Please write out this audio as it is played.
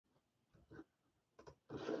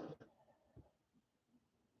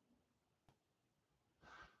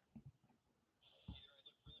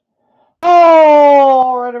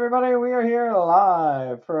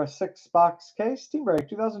5 for a 6-box case. Team Break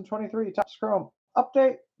 2023 Topps Chrome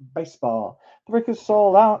Update Baseball. The break is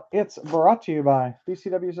sold out. It's brought to you by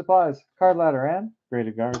BCW Supplies, Card Ladder, and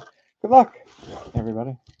Graded Guard. Good luck,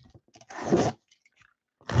 everybody.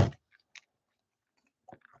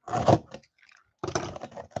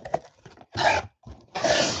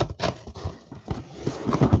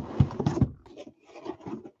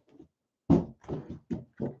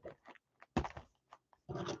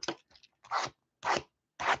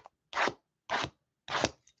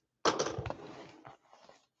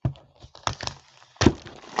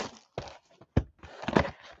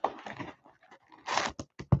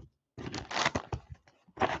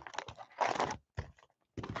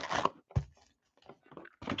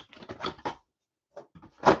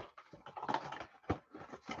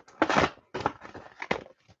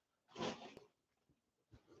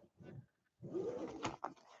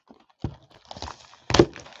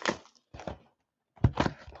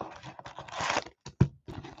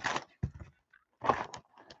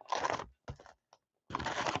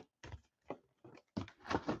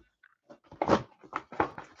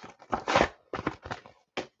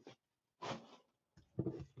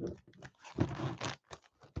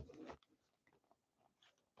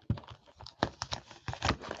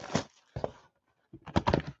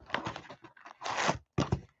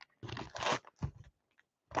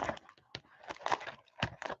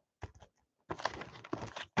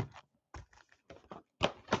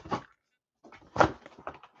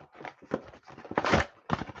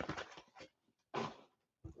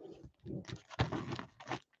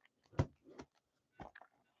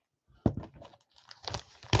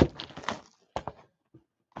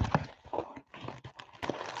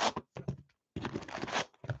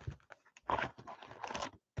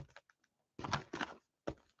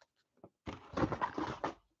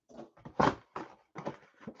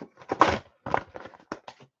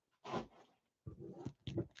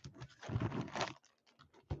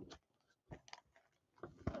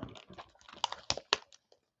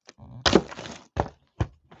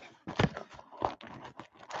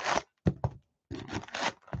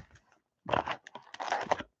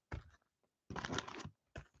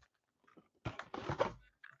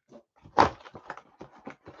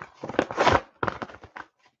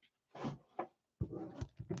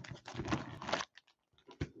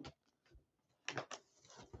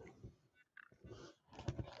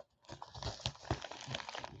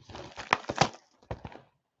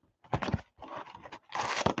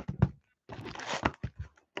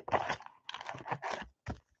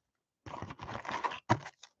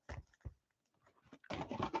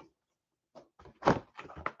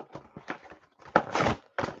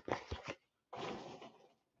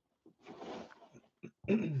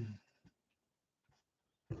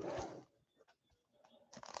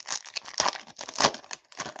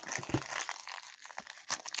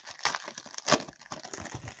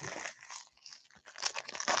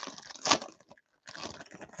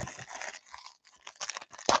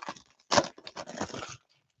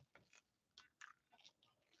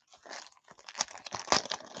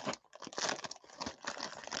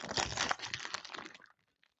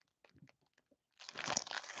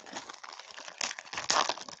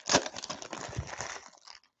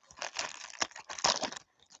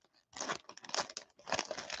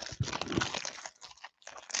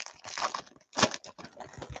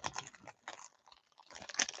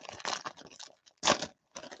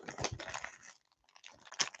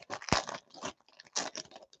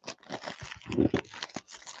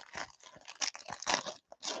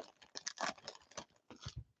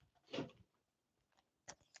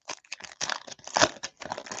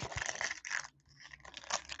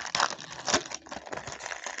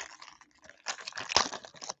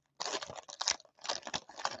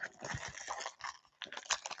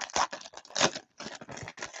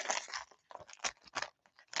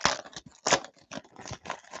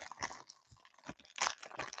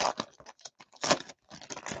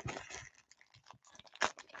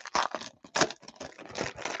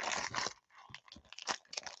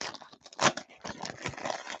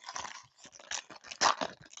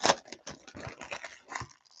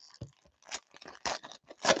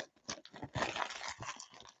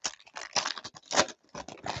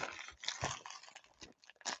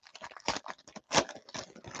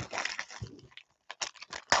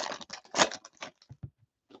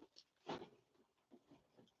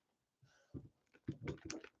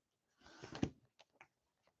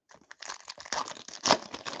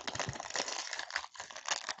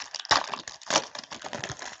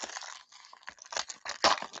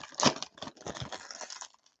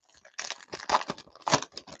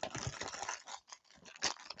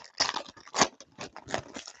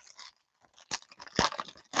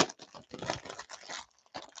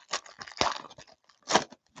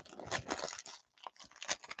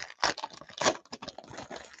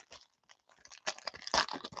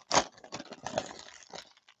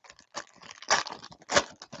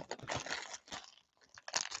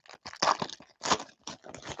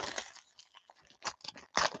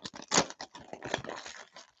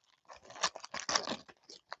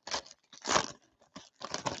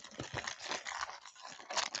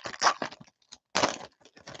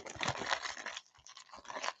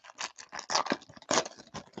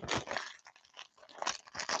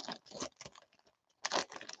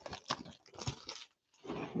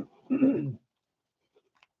 Are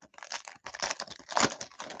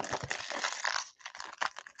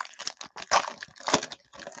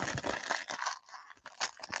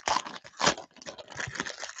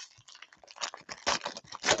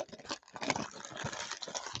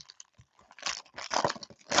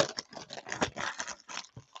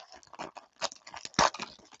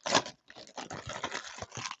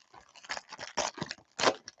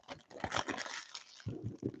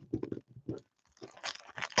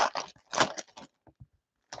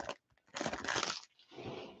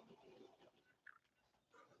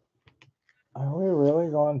we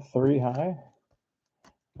really going 3 high?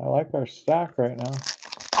 I like our stack right now.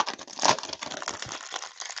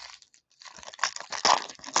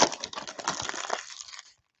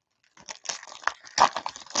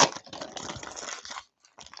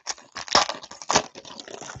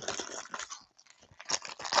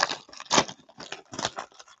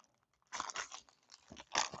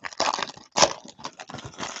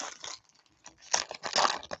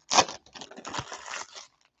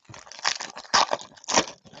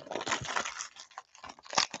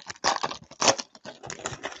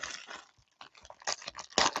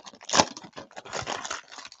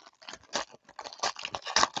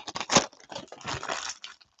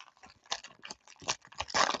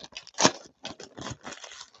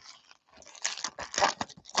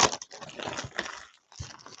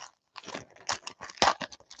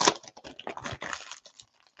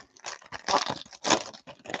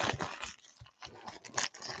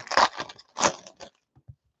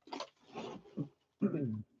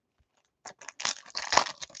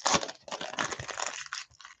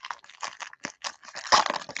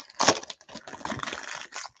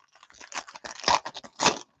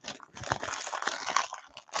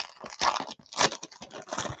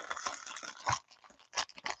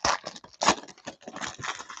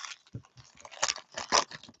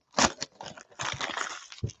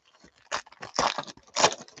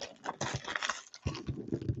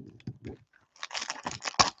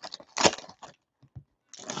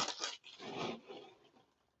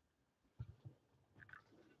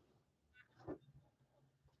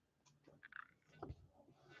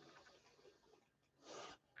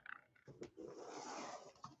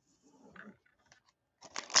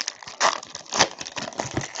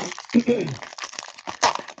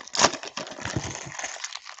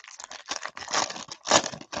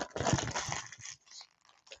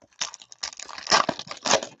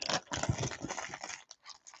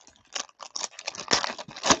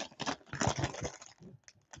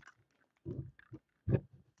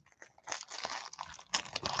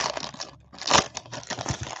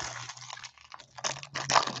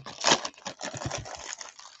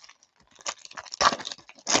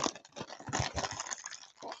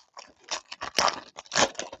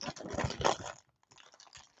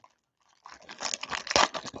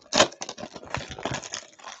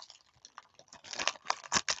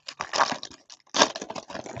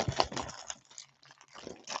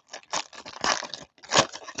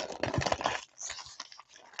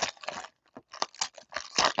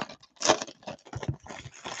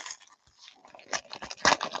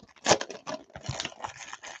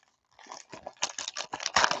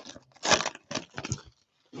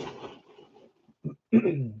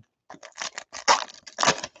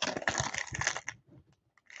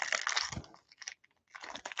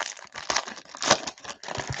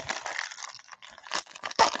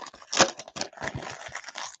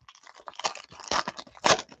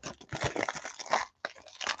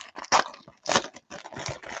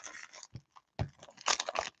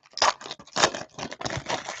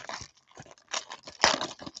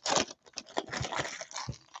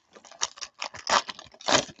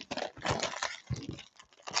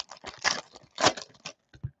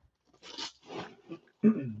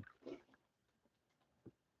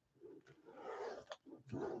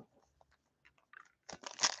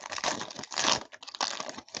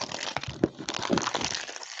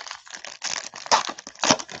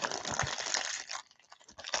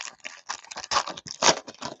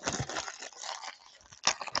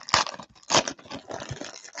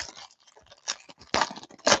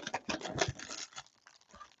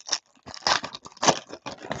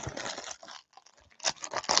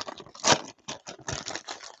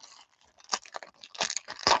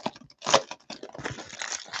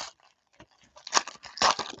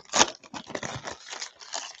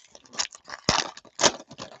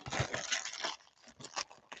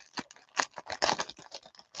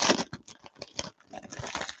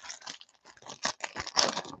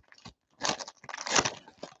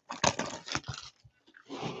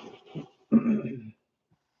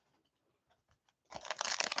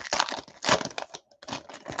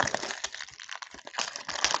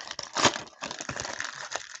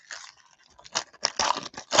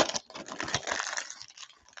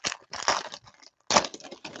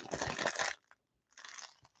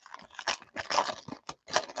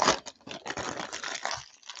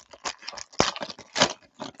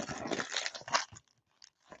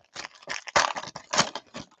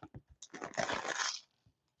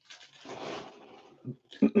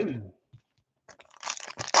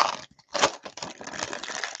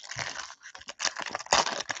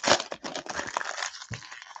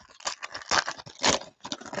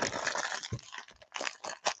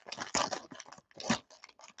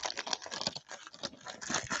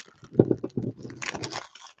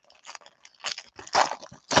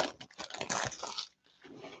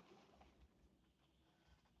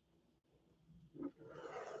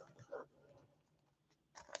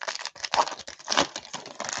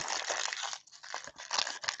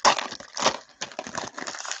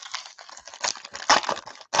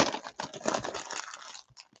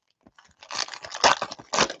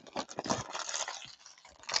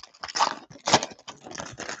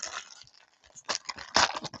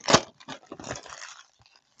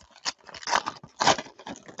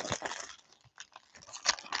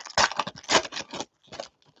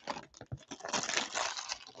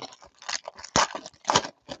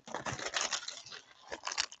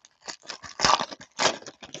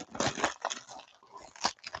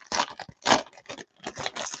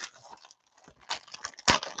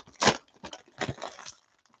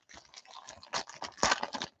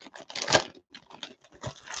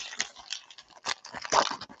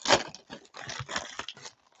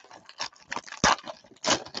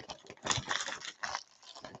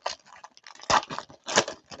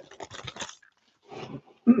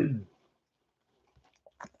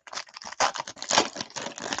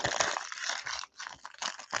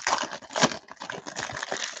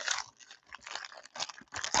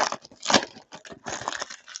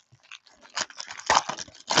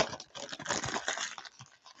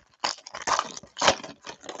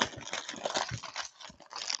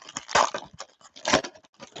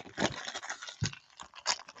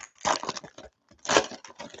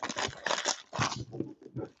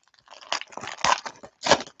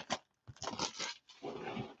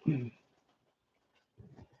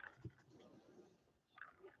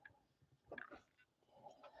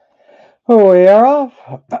 Oh, we are off.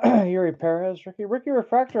 Yuri Perez, rookie. Ricky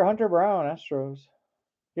Refractor, Hunter Brown, Astros.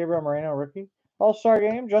 Gabriel Moreno, rookie. All-Star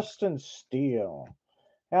Game, Justin Steele.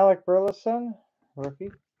 Alec Burleson,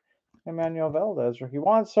 rookie. Emmanuel Valdez, rookie.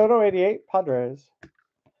 Juan Soto, 88, Padres.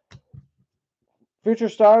 Future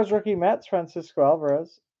Stars, rookie Mets, Francisco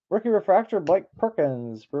Alvarez. Rookie Refractor, Blake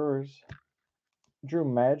Perkins, Brewers. Drew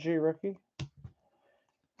Maggi, rookie.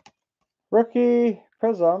 Rookie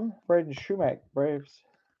Prism, Braden Shoemaker, Braves.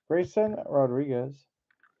 Grayson Rodriguez.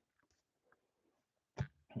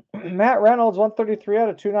 Matt Reynolds, 133 out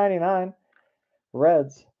of 299.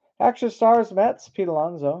 Reds. Action Stars, Mets, Pete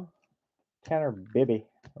Alonso. Tanner Bibby,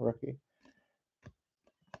 rookie.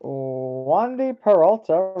 Wandy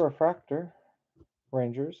Peralta, Refractor,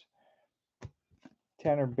 Rangers.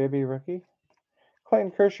 Tanner Bibby, rookie.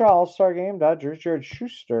 Clayton Kershaw, All-Star Game, Dodgers. Jared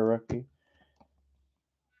Schuster, rookie.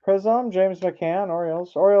 Prism, James McCann,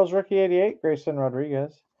 Orioles. Orioles, rookie 88, Grayson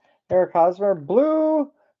Rodriguez. Eric Hosmer, Blue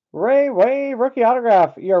Ray Way, rookie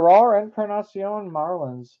autograph. Aurora Encarnacion,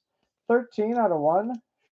 Marlins. 13 out of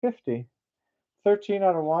 150. 13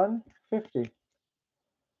 out of 150.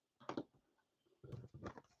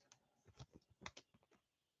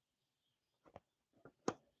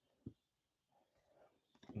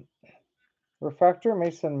 Refractor,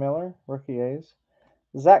 Mason Miller, rookie A's.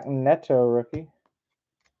 Zach Neto, rookie.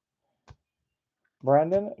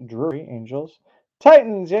 Brandon Drury, Angels.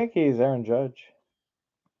 Titans, Yankees, Aaron Judge.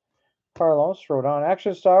 Carlos Rodon,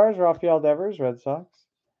 Action Stars, Rafael Devers, Red Sox.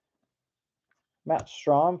 Matt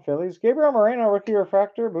Strom, Phillies. Gabriel Moreno, rookie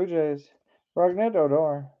refractor, Blue Jays. Rougned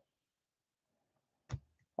Odor.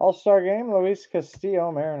 All-Star Game, Luis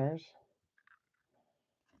Castillo, Mariners.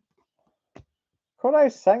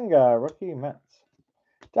 Kodai Senga, rookie Mets.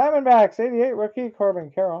 Diamondbacks, 88, rookie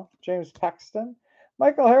Corbin Carroll. James Paxton.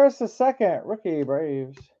 Michael Harris II, rookie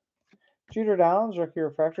Braves. Jeter Downs, rookie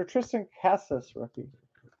refractor. Tristan Casas, rookie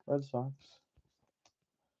Red Sox.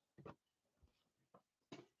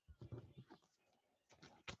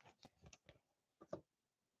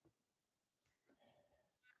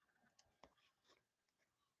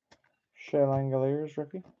 Shea Langoliers,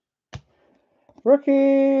 rookie.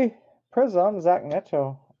 Rookie Prism, Zach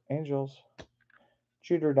Neto, Angels.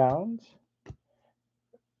 Jeter Downs.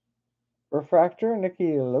 Refractor,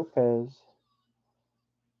 Nicky Lopez.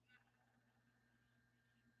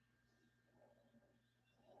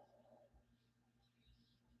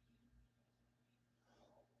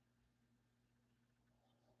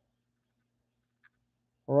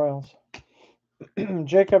 Royals.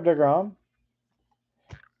 Jacob deGrom.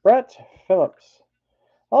 Brett Phillips.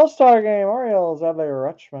 All-Star Game, Orioles, Adley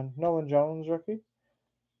Rutschman. Nolan Jones, rookie.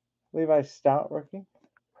 Levi Stout, rookie.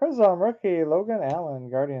 Prism rookie Logan Allen,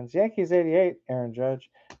 Guardians. Yankees 88, Aaron Judge.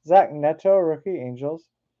 Zach Neto, rookie Angels.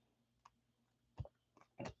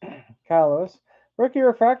 Kyle Lewis. Rookie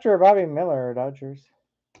refractor Bobby Miller, Dodgers.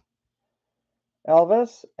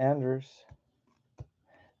 Elvis Andrus.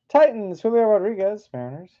 Titans Julio Rodriguez,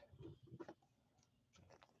 Mariners.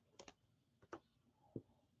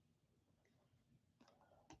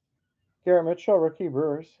 Garrett Mitchell, rookie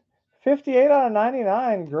Brewers. 58 out of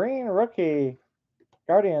 99, green rookie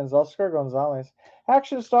Guardians, Oscar Gonzalez.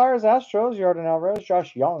 Action Stars, Astros, Jordan Alvarez,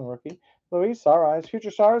 Josh Young, rookie. Luis Arraez.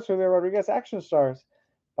 Future Stars, Julio Rodriguez. Action Stars,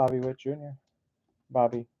 Bobby Witt Jr.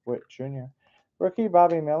 Rookie,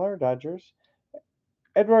 Bobby Miller, Dodgers.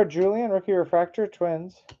 Edward Julian, rookie refractor,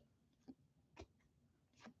 Twins.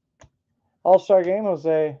 All-Star Game,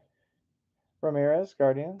 Jose Ramirez,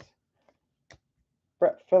 Guardians.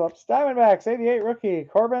 Brett Phillips, Diamondbacks, 88, rookie,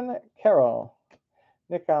 Corbin Carroll.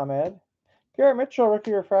 Nick Ahmed. Garrett Mitchell,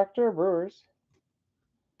 rookie refractor, Brewers.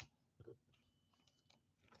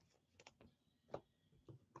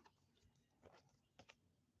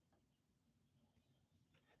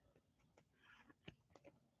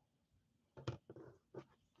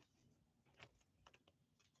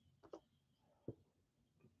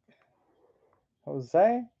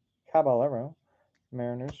 Jose Caballero,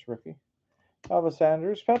 Mariners, rookie. Elvis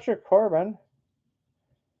Andrus, Patrick Corbin,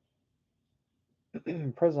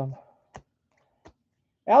 Prism.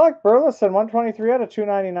 Alec Burleson, 123 out of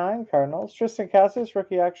 299, Cardinals. Tristan Cassis,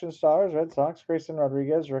 rookie Action Stars, Red Sox. Grayson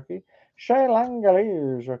Rodriguez, rookie. Shea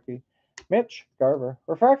Langeliers, rookie. Mitch Garver.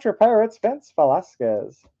 Refractor Pirates, Vince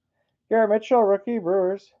Velasquez. Garrett Mitchell, rookie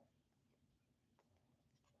Brewers.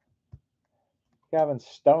 Gavin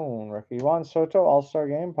Stone, rookie. Juan Soto, All-Star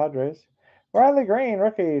Game, Padres. Riley Green,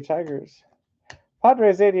 rookie, Tigers.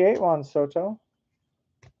 Padres 88, Juan Soto.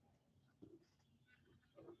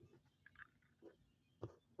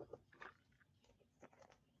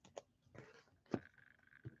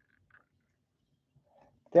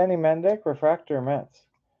 Danny Mendick, refractor, Mets.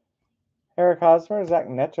 Eric Hosmer, Zach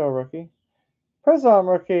Neto, rookie. Prism,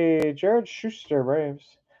 rookie. Jared Schuster,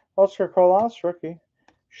 Braves. Oscar Colas, rookie.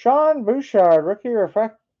 Sean Bouchard, rookie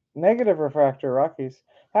negative refractor, Rockies.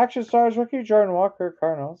 Action Stars, rookie. Jordan Walker,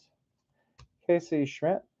 Cardinals. Casey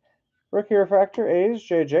Schmidt, rookie refractor, A's.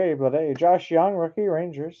 JJ Bleday. Josh Young, rookie,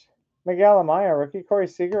 Rangers. Miguel Amaya, rookie. Corey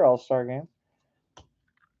Seager, All-Star Game.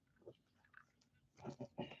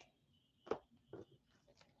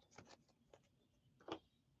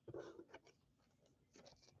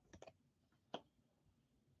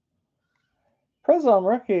 Prism,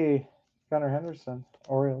 rookie. Gunnar Henderson,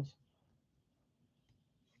 Orioles.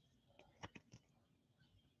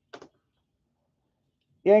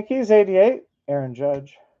 Yankees 88, Aaron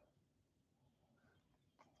Judge.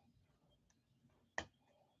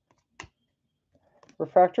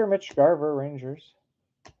 Refractor, Mitch Garver, Rangers.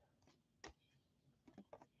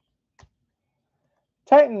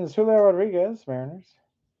 Titans, Julio Rodriguez, Mariners.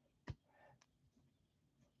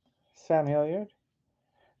 Sam Hilliard.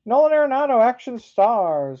 Nolan Arenado, Action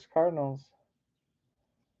Stars, Cardinals.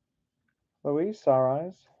 Luis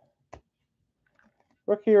Arraez.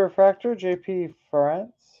 Rookie refractor, JP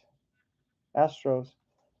France, Astros.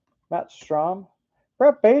 Matt Strom.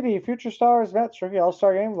 Brett Beatty, Future Stars, Mets, rookie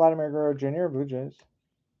All-Star Game, Vladimir Guerrero Jr., Blue Jays.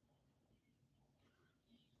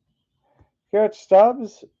 Garrett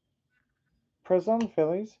Stubbs, Prism,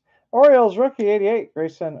 Phillies. Orioles, rookie 88,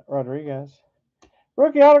 Grayson Rodriguez.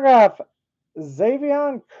 Rookie autograph,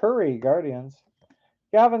 Xavion Curry, Guardians.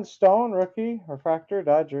 Gavin Stone, rookie, refractor,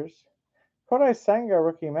 Dodgers. Kodai Senga,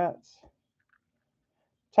 rookie, Mets.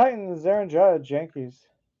 Titans, Aaron Judge, Yankees.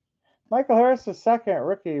 Michael Harris II,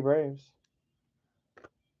 rookie, Braves.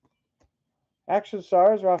 Action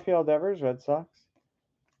Stars, Rafael Devers, Red Sox.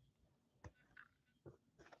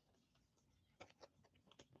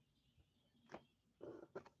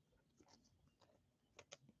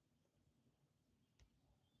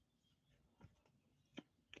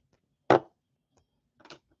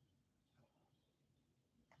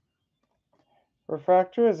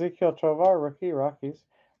 Refractor, Ezekiel Tovar, rookie, Rockies.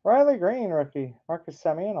 Riley Green, rookie. Marcus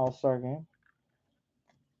Semien, All-Star Game.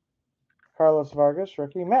 Carlos Vargas,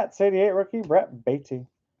 rookie. Mets, 88, rookie. Brett Beatty.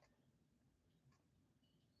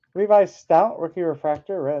 Levi Stout, rookie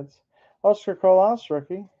refractor, Reds. Oscar Colas,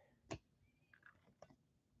 rookie.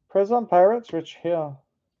 Prism, Pirates, Rich Hill.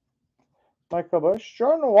 Michael Bush.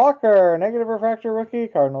 Jordan Walker, negative refractor, rookie,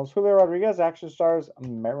 Cardinals. Julio Rodriguez, Action Stars,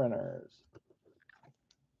 Mariners.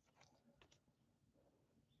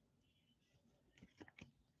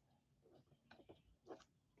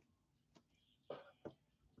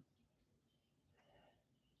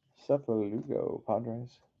 Seth Lugo,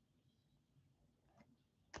 Padres.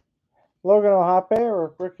 Logan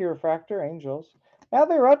Ohape, rookie refractor, Angels.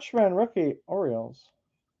 Adley Rutschman, rookie, Orioles.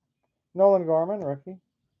 Nolan Gorman, rookie.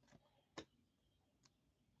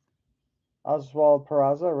 Oswald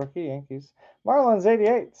Peraza, rookie, Yankees. Marlins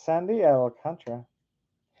 88, Sandy Alcantara.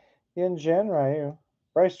 Yin-Jin Ryu.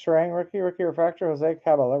 Bryce Terang, rookie refractor, Jose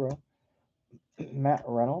Caballero. Matt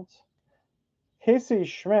Reynolds. Casey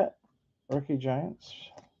Schmidt, rookie Giants.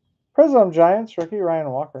 Prism Giants, rookie Ryan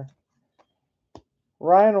Walker.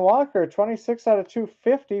 Ryan Walker, 26 out of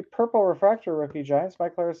 250, purple refractor, rookie Giants.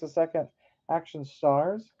 Mike Claris II, Action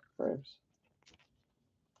Stars, Braves.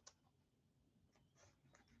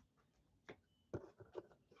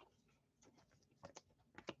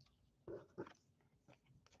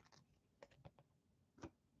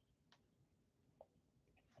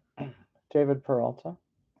 David Peralta.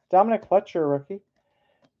 Dominic Fletcher, rookie.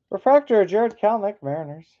 Refractor, Jared Kalnick,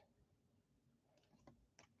 Mariners.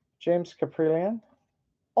 James Caprillion.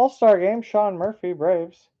 All-Star Game, Sean Murphy,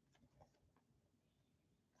 Braves.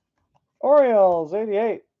 Orioles,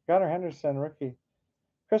 88, Gunnar Henderson, rookie.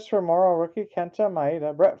 Christopher Morrow, rookie. Kenta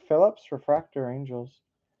Maeda. Brett Phillips, refractor, Angels.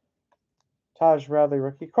 Taj Bradley,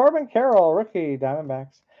 rookie. Corbin Carroll, rookie,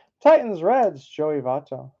 Diamondbacks. Titans, Reds, Joey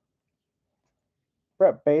Votto.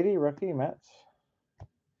 Brett Beatty, rookie, Mets.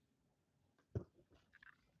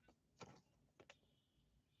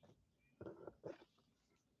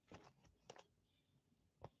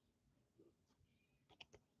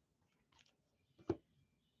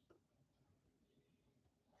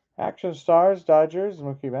 Action Stars, Dodgers,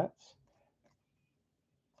 Mookie Betts.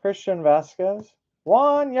 Christian Vasquez.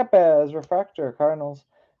 Juan Yepes, refractor, Cardinals.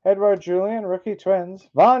 Edward Julian, rookie, Twins.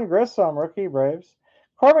 Vaughn Grissom, rookie, Braves.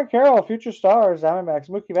 Corbin Carroll, future stars, Diamondbacks.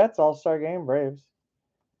 Mookie Betts, All-Star Game, Braves.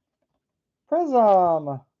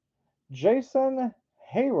 Prism. Jason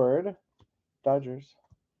Hayward, Dodgers.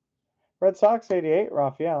 Red Sox, 88,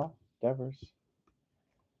 Raphael, Devers.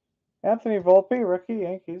 Anthony Volpe, rookie,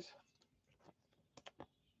 Yankees.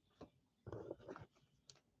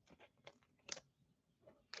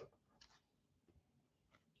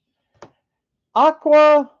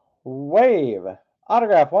 Aqua Wave.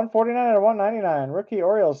 Autograph, 149 out of 199. Rookie,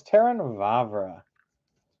 Orioles, Terran Vavra.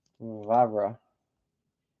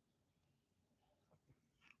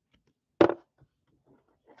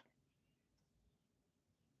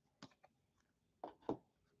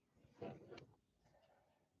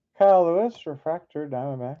 Kyle Lewis, refractor,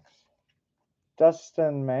 Diamondbacks.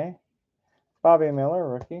 Dustin May. Bobby Miller,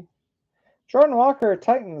 rookie. Jordan Walker,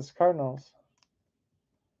 Titans, Cardinals.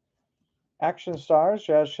 Action Stars,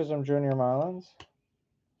 Jazz Chisholm Jr., Marlins.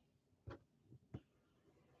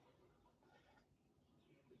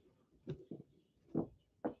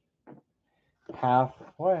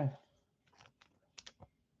 Halfway.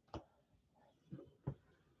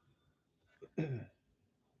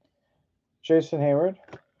 Jason Hayward.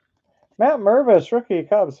 Matt Mervis, rookie,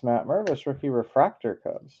 Cubs. Matt Mervis, rookie, refractor,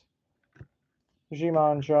 Cubs.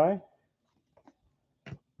 Jimon Joy.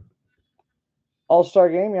 All-Star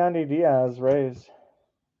Game, Yandy Diaz, Rays.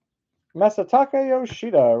 Masataka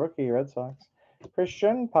Yoshida, rookie, Red Sox.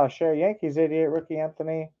 Christian Pache, Yankees, 88, rookie,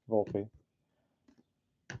 Anthony Volpe.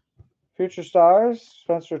 Future Stars,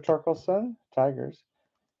 Spencer Torkelson, Tigers.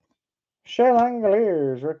 Shea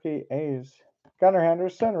Langoliers, rookie, A's. Gunnar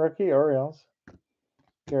Henderson, rookie, Orioles.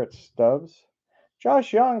 Garrett Stubbs.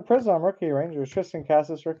 Josh Young, Prism, rookie, Rangers. Tristan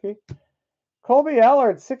Cassis, rookie. Colby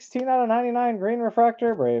Allard, 16 out of 99, green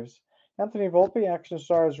refractor, Braves. Anthony Volpe, Action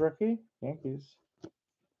Stars, rookie, Yankees.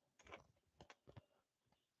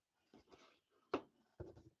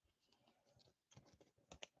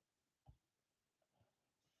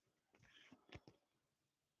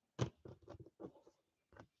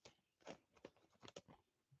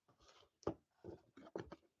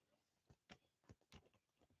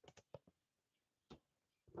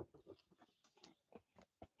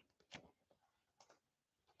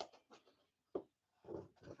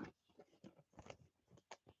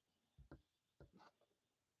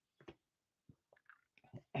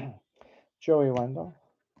 Joey Wendell.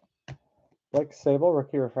 Blake Sable,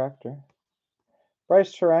 rookie refractor.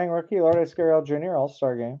 Bryce Terang, rookie. Lourdes Gurriel Jr.,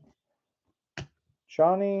 All-Star Game.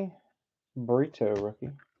 Johnny Brito, rookie.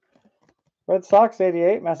 Red Sox,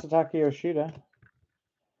 88, Masataka Yoshida.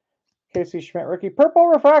 Casey Schmidt, rookie. Purple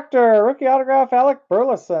refractor, rookie autograph, Alec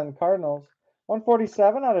Burleson, Cardinals.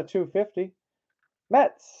 147 out of 250.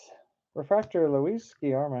 Mets, refractor, Luis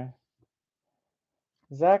Guillorme.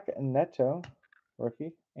 Zach Neto,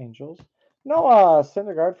 rookie, Angels. Noah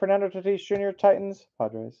Syndergaard, Fernando Tatis Jr., Titans,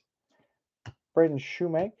 Padres. Braden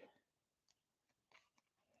Shoemake.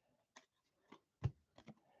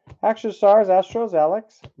 Action Stars, Astros,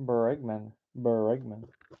 Alex Bregman.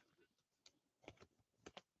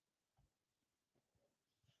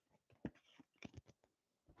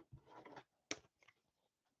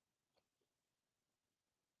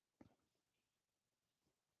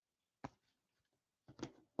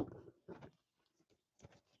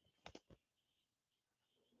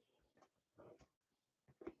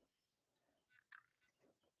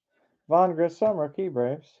 Von Grissom, rookie,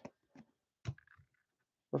 Braves.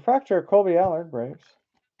 Refractor, Colby Allard, Braves.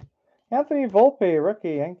 Anthony Volpe,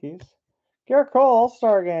 rookie, Yankees. Garrett Cole,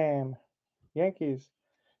 All-Star Game, Yankees.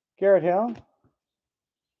 Garrett Hill.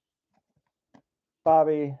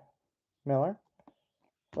 Bobby Miller.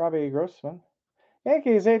 Robbie Grossman.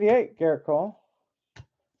 Yankees, 88, Garrett Cole.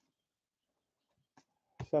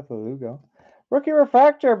 Seth Lugo. Rookie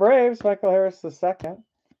Refractor, Braves, Michael Harris II.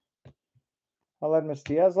 Aledmus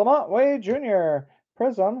Diaz. Lamont Wade Jr.,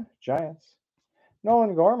 Prism, Giants.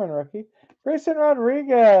 Nolan Gorman, rookie. Grayson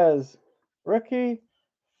Rodriguez, rookie.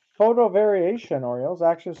 Photo Variation, Orioles.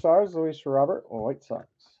 Action Stars, Luis Robert, White Sox.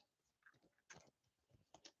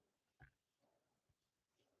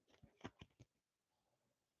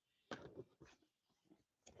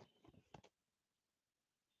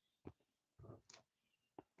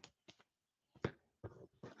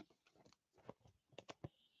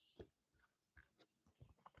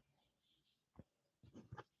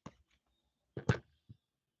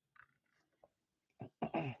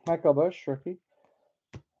 Michael Busch, rookie.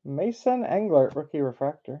 Mason Englert, rookie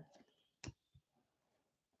refractor.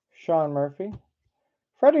 Sean Murphy.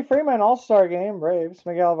 Freddie Freeman, All-Star Game, Braves.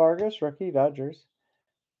 Miguel Vargas, rookie, Dodgers.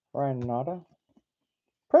 Ryan Nada.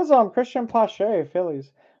 Prism, Christian Pache,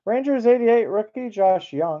 Phillies. Rangers, 88, rookie,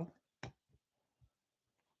 Josh Young.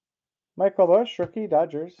 Michael Busch, rookie,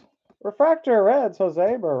 Dodgers. Refractor, Reds, Jose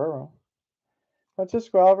Barrero.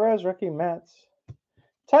 Francisco Alvarez, rookie, Mets.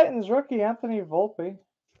 Titans, rookie, Anthony Volpe.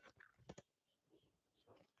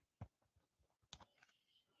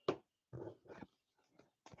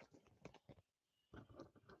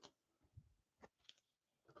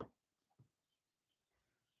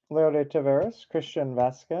 Leody Taveras, Christian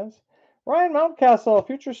Vasquez. Ryan Mountcastle,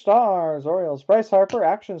 Future Stars, Orioles. Bryce Harper,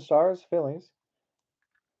 Action Stars, Phillies.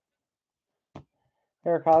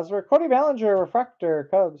 Eric Hosmer. Cody Ballinger, Refractor,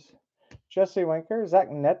 Cubs. Jesse Winker.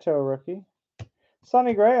 Zach Neto, rookie.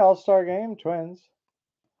 Sonny Gray, All-Star Game, Twins.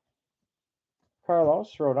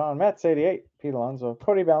 Carlos Rodon, Mets, 88, Pete Alonso.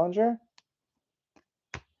 Cody Ballinger.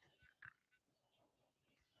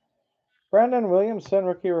 Brandon Williamson,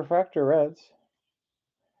 rookie, Refractor, Reds.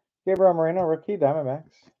 Gabriel Moreno, rookie,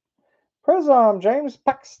 Diamondbacks. Prism, James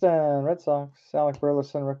Paxton, Red Sox. Alec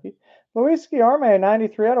Burleson, rookie. Luis Guillorme,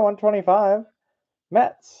 93 out of 125,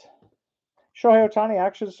 Mets. Shohei Ohtani,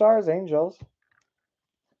 Action Stars, Angels.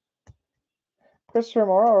 Christopher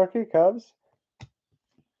Morrow, rookie, Cubs.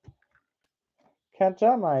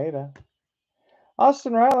 Kenta Maeda.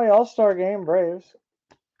 Austin Riley, All-Star Game, Braves.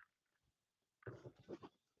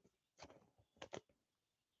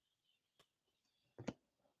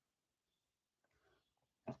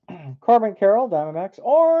 Corbin Carroll, Diamondbacks.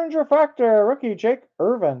 Orange Refractor, rookie, Jake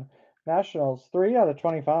Irvin, Nationals, 3 out of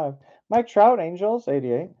 25. Mike Trout, Angels,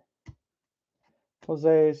 88.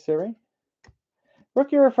 Jose Siri.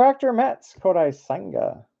 Rookie Refractor, Mets, Kodai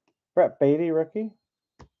Senga. Brett Beatty, rookie.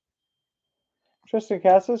 Tristan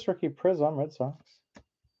Cassis, rookie, Prism, Red Sox.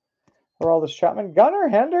 Aroldis Chapman. Gunnar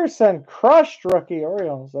Henderson, crushed rookie,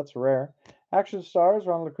 Orioles. That's rare. Action Stars,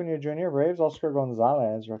 Ronald Acuna Jr., Braves. Oscar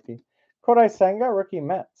Gonzalez, rookie. Kodai Senga, rookie,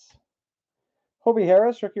 Mets. Hobie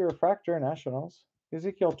Harris, rookie refractor, Nationals.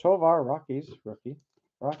 Ezekiel Tovar, Rockies, rookie.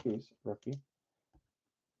 Rockies, rookie.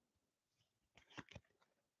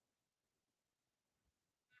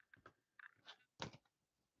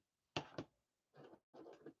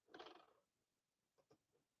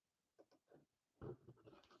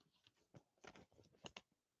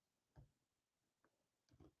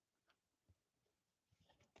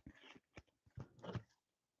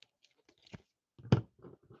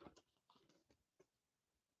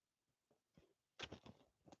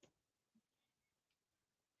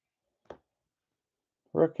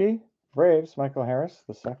 Rookie, Braves, Michael Harris,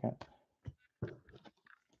 the second.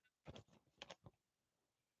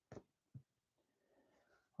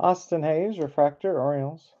 Austin Hayes, refractor,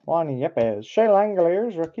 Orioles. Juan Yepes. Shea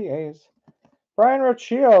Langoliers, rookie, A's. Brian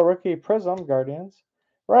Rocchio, rookie, Prism, Guardians.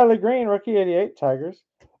 Riley Green, rookie, 88, Tigers.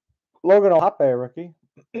 Logan O'Hoppe, rookie.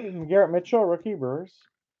 Garrett Mitchell, rookie, Brewers.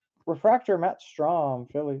 Refractor, Matt Strom,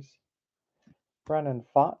 Phillies. Brennan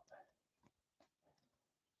Fott.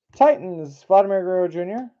 Titans, Vladimir Guerrero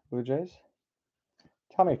Jr., Blue Jays.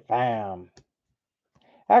 Tommy Pham.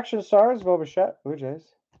 Action Stars, Bo Bichette, Blue Jays.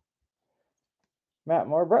 Matt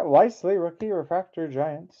Moore. Brett Weisley, rookie, Refractor,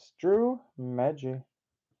 Giants. Drew Maggi.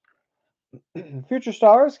 Future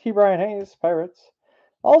Stars, Key Brian Hayes, Pirates.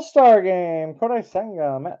 All-Star Game, Kodai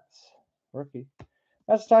Senga, Mets, rookie.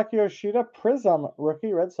 Masataka Yoshida, Prism,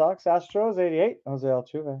 rookie, Red Sox. Astros, 88, Jose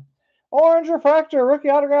Altuve. Orange Refractor, rookie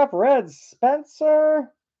autograph, Reds,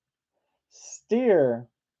 Spencer Steer.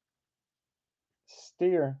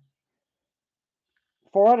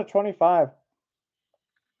 4/25.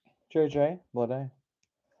 JJ Bleday.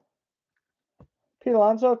 Pete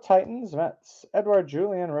Alonso, Titans, Mets. Edouard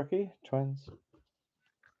Julien, rookie, Twins.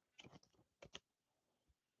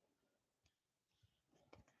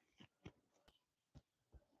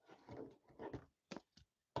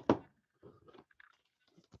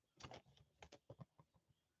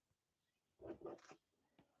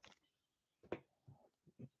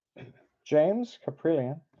 James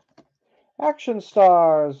Caprillion. Action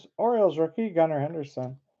Stars, Orioles rookie, Gunnar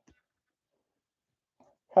Henderson.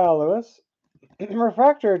 Kyle Lewis.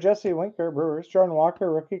 Refractor, Jesse Winker, Brewers. Jordan Walker,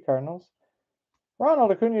 rookie, Cardinals.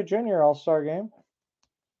 Ronald Acuna Jr., All-Star Game.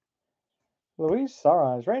 Luis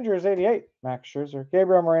Suarez, Rangers 88, Max Scherzer.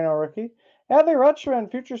 Gabriel Moreno, rookie. Adley Rutschman,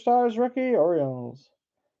 Future Stars, rookie, Orioles.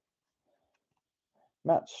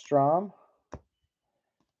 Matt Strom.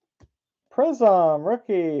 Prism,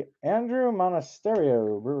 rookie, Andrew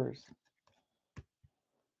Monasterio, Brewers.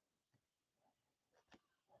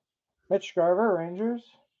 Mitch Garver, Rangers,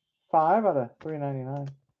 5/399.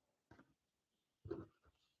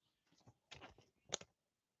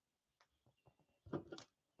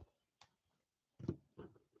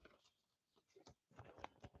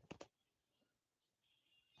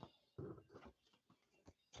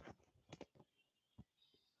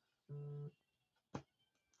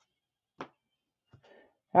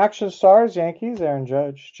 Action Stars, Yankees, Aaron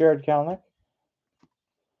Judge. Jared Kelenic.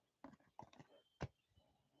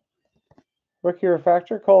 Rookie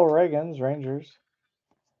Refractor, Cole Reagans, Rangers.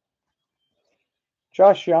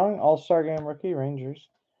 Josh Young, All-Star Game rookie, Rangers.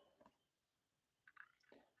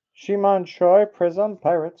 Shimon Choi, Prism,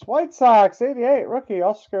 Pirates. White Sox, 88, rookie,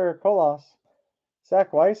 Oscar Colas.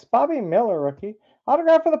 Zach Weiss. Bobby Miller, rookie.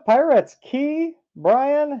 Autograph for the Pirates, Key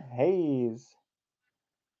Brian Hayes.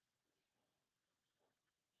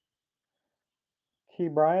 Key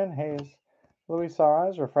Brian Hayes. Luis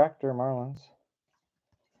Suarez, Refractor, Marlins.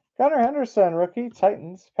 Gunnar Henderson, rookie,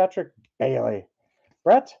 Titans. Patrick Bailey.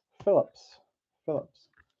 Brett Phillips.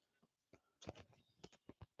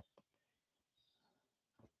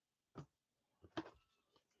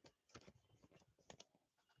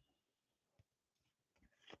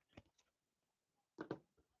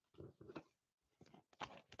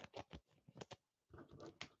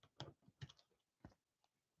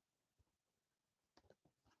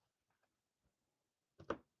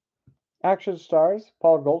 Action Stars,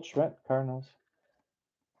 Paul Goldschmidt, Cardinals.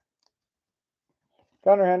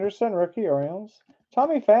 Gunnar Henderson, rookie, Orioles.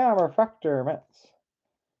 Tommy Pham, Refractor, Mets.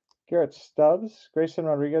 Garrett Stubbs, Grayson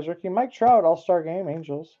Rodriguez, rookie. Mike Trout, All-Star Game,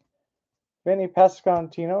 Angels. Vinny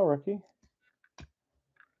Pasquantino, rookie.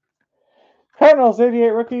 Cardinals,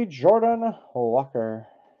 88, rookie, Jordan Walker.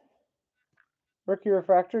 Rookie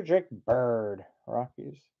Refractor, Jake Bird,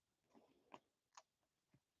 Rockies.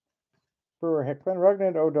 Brewer Hickman,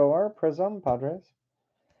 Rugnet Odor, Prism, Padres.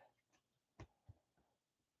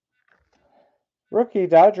 Rookie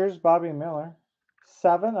Dodgers, Bobby Miller,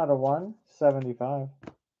 7/175.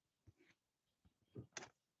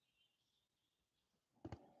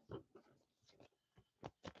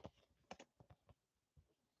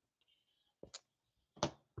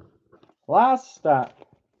 Last stack.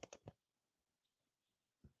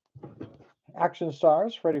 Action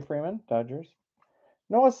Stars, Freddie Freeman, Dodgers.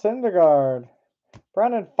 Noah Syndergaard.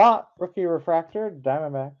 Brandon Pfaadt, rookie refractor,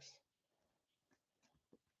 Diamondbacks.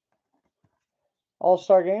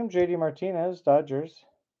 All-Star Game, JD Martinez, Dodgers.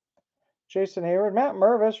 Jason Hayward, Matt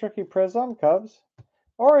Mervis, rookie Prism, Cubs.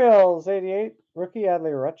 Orioles, 88, rookie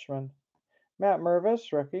Adley Rutschman. Matt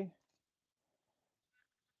Mervis, rookie.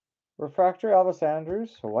 Refractor, Elvis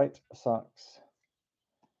Andrus, White Sox.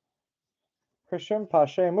 Christian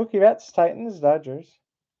Pache, Mookie Betts, Titans, Dodgers.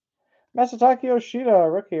 Masataka Yoshida,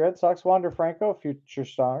 rookie, Red Sox. Wander Franco, Future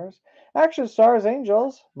Stars. Action Stars,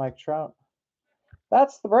 Angels, Mike Trout.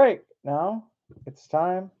 That's the break. Now it's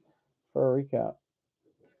time for a recap.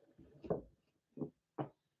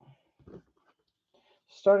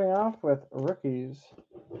 Starting off with rookies.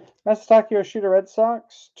 Masataka Yoshida, Red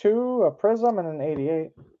Sox. 2, a Prism, and an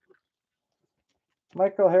 88.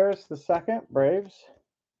 Michael Harris II, Braves.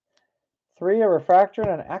 3, a Refractor,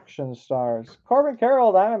 and an Action Stars. Corbin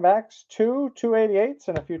Carroll, Diamondbacks. 2, 288s,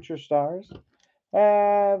 and a Future Stars.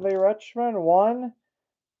 Adley Rutschman, 1,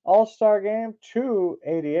 All-Star Game, 2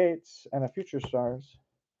 88s, and a Future Stars.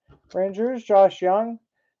 Rangers, Josh Young,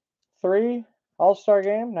 3, All-Star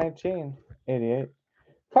Game, 1988.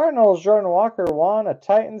 Cardinals, Jordan Walker, 1, a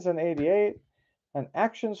Titans, an 88, an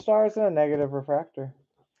Action Stars, and a negative refractor.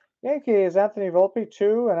 Yankees, Anthony Volpe,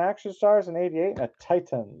 2, an Action Stars, an 88, and a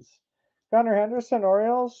Titans. Gunnar Henderson,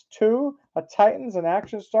 Orioles, 2, a Titans, an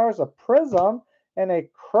Action Stars, a Prism, and a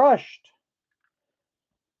crushed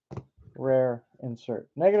rare insert.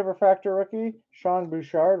 Negative refractor rookie, Sean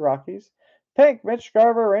Bouchard, Rockies. Pink, Mitch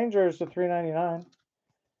Garver, Rangers to 399.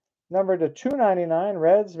 Number to 299,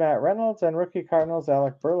 Reds, Matt Reynolds, and rookie Cardinals,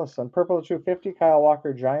 Alec Burleson. Purple to 250, Kyle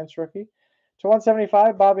Walker, Giants rookie. To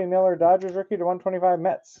 175, Bobby Miller, Dodgers rookie. To 125,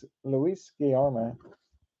 Mets, Luis Guillorme.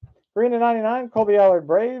 Green to 99, Colby Allard,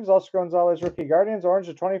 Braves. Oscar Gonzalez, rookie, Guardians. Orange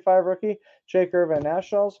to 25, rookie, Jake Irvin,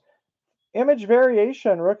 Nationals. Image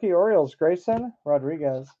variation, rookie, Orioles, Grayson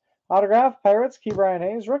Rodriguez. Autograph, Pirates, Key Brian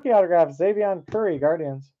Hayes. Rookie autograph, Xavier Curry,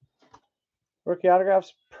 Guardians. Rookie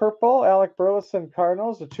autographs, purple, Alec Burleson,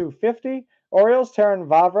 Cardinals to 250. Orioles, Terran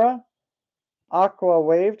Vavra, Aqua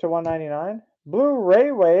Wave to 199. Blue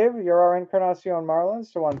Ray Wave, Uriel Encarnacion,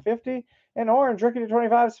 Marlins to 150. And orange, rookie to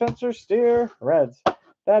 25, Spencer Steer, Reds.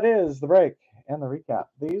 That is the break and the recap.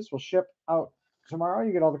 These will ship out tomorrow.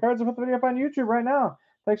 You get all the cards. I'll put the video up on YouTube right now.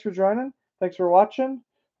 Thanks for joining. Thanks for watching.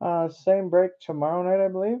 Same break tomorrow night, I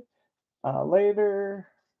believe. Later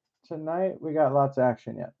tonight, we got lots of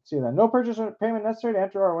action yet. See you then. No purchase or payment necessary to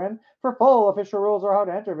enter or win. For full official rules or how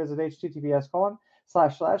to enter, visit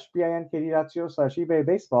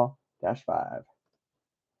https://binkd.co/ebaybaseball-5.